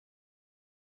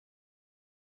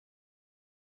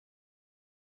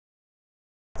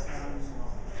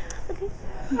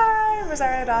Hi,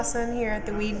 Rosario Dawson here at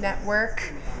the We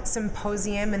Network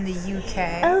Symposium in the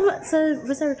UK. So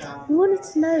Rosario, we wanted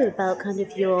to know about kind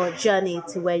of your journey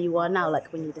to where you are now,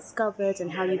 like when you discovered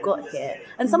and how you got here,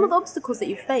 and some of the obstacles that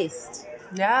you faced.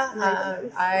 Yeah,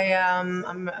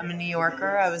 I'm a New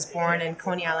Yorker. I was born in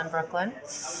Coney Island, Brooklyn.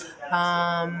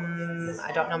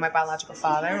 I don't know my biological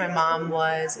father. My mom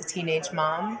was a teenage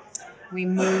mom. We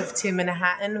moved to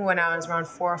Manhattan when I was around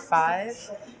 4 or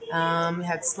 5. We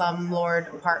had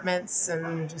slumlord apartments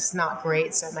and just not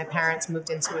great. So my parents moved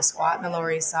into a squat in the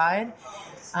Lower East Side.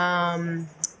 And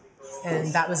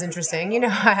that was interesting.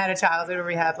 I had a childhood where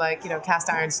we had cast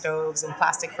iron stoves and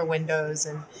plastic for windows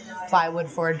and plywood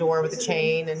for a door with a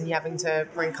chain and having to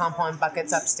bring compound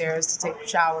buckets upstairs to take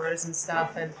showers and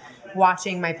stuff, and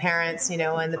watching my parents,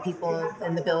 and the people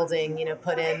in the building,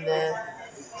 put in the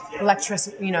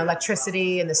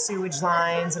electricity and the sewage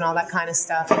lines and all that kind of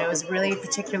stuff. It was a really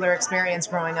particular experience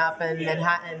growing up in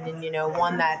Manhattan, and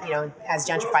one that, as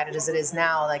gentrified as it is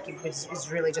now, it was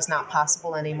really just not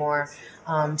possible anymore.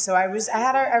 So I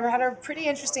had a pretty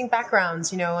interesting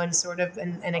background, and sort of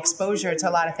an exposure to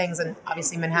a lot of things. And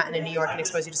obviously Manhattan and New York can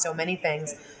expose you to so many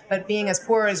things. But being as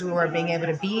poor as we were, being able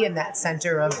to be in that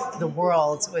center of the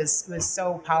world was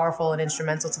so powerful and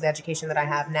instrumental to the education that I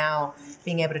have now.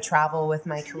 Being able to travel with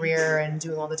my career and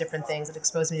doing all the different things that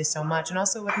exposed me to so much, and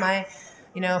also with my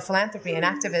philanthropy and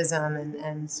activism,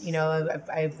 and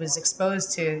I was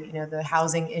exposed to, the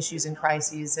housing issues and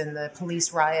crises and the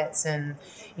police riots and,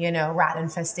 rat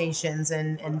infestations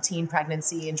and teen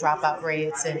pregnancy and dropout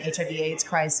rates and HIV/AIDS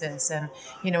crisis. And,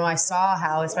 I saw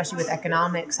how, especially with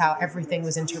economics, how everything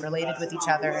was interrelated with each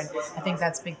other. And I think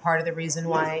that's a big part of the reason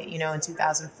why, in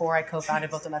 2004, I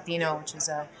co-founded Voto Latino, which is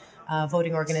a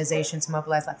voting organization to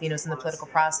mobilize Latinos in the political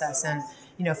process. And,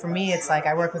 for me, it's like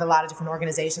I work with a lot of different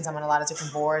organizations. I'm on a lot of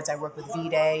different boards. I work with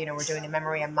V-Day. We're doing a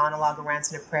memory and monologue, a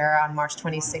rant and a prayer on March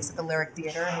 26th at the Lyric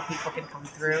Theater. I hope people can come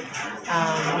through.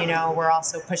 We're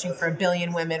also pushing for 1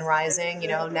 billion women rising,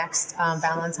 next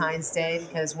Valentine's Day,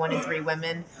 because 1 in 3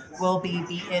 women will be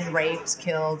beaten, raped,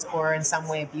 killed, or in some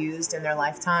way abused in their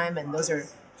lifetime. And those are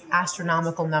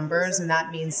astronomical numbers, and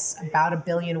that means about 1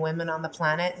 billion women on the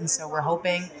planet. And so we're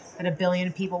hoping that 1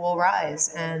 billion people will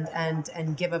rise and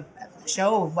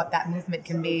show what that movement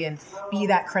can be and be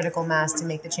that critical mass to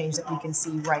make the change that we can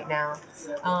see right now.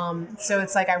 So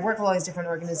it's like I work with all these different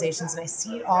organizations, and I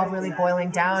see it all really boiling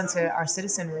down to our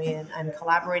citizenry and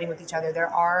collaborating with each other. There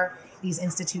are these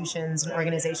institutions and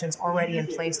organizations already in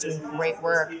place doing great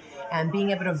work, and being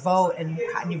able to vote and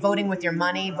voting with your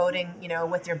money, voting,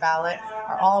 with your ballot,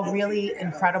 are all really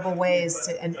incredible ways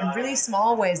and really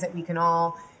small ways that we can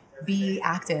all be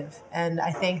active. And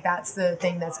I think that's the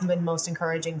thing that's been most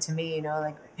encouraging to me,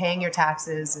 like paying your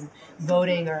taxes and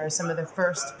voting are some of the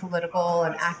first political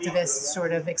and activist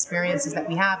sort of experiences that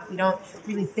we have. We don't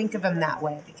really think of them that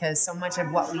way because so much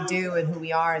of what we do and who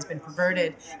we are has been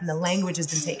perverted and the language has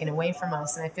been taken away from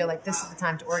us. And I feel like this is the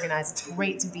time to organize. It's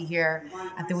great to be here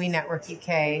at the We Network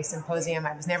UK Symposium.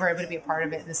 I was never able to be a part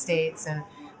of it in the States, and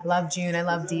I love June, I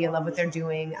love Dee, I love what they're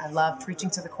doing. I love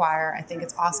preaching to the choir. I think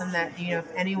it's awesome that, if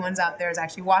anyone's out there is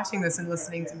actually watching this and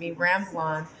listening to me ramble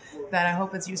on, that I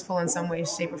hope it's useful in some way,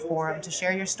 shape, or form to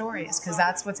share your stories, because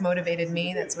that's what's motivated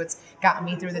me. That's what's got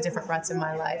me through the different ruts in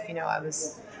my life. I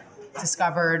was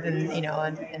discovered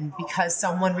and because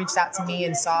someone reached out to me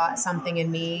and saw something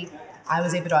in me, I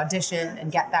was able to audition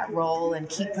and get that role and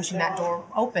keep pushing that door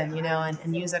open,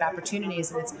 and use that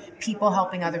opportunities. And it's people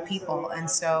helping other people. And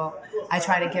so I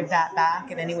try to give that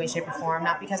back in any way, shape, or form,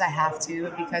 not because I have to,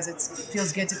 but because it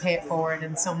feels good to pay it forward.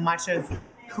 And so much of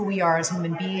who we are as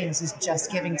human beings is just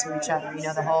giving to each other.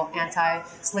 The whole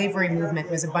anti-slavery movement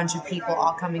was a bunch of people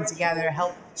all coming together to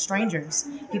help strangers,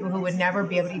 people who would never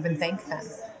be able to even thank them.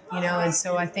 And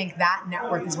so I think that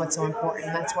network is what's so important.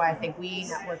 And that's why I think We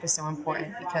Network is so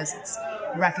important, because it's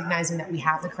recognizing that we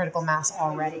have the critical mass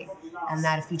already, and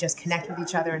that if we just connect with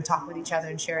each other and talk with each other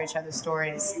and share each other's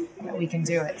stories, that we can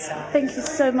do it. So Thank you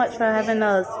so much for having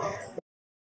us.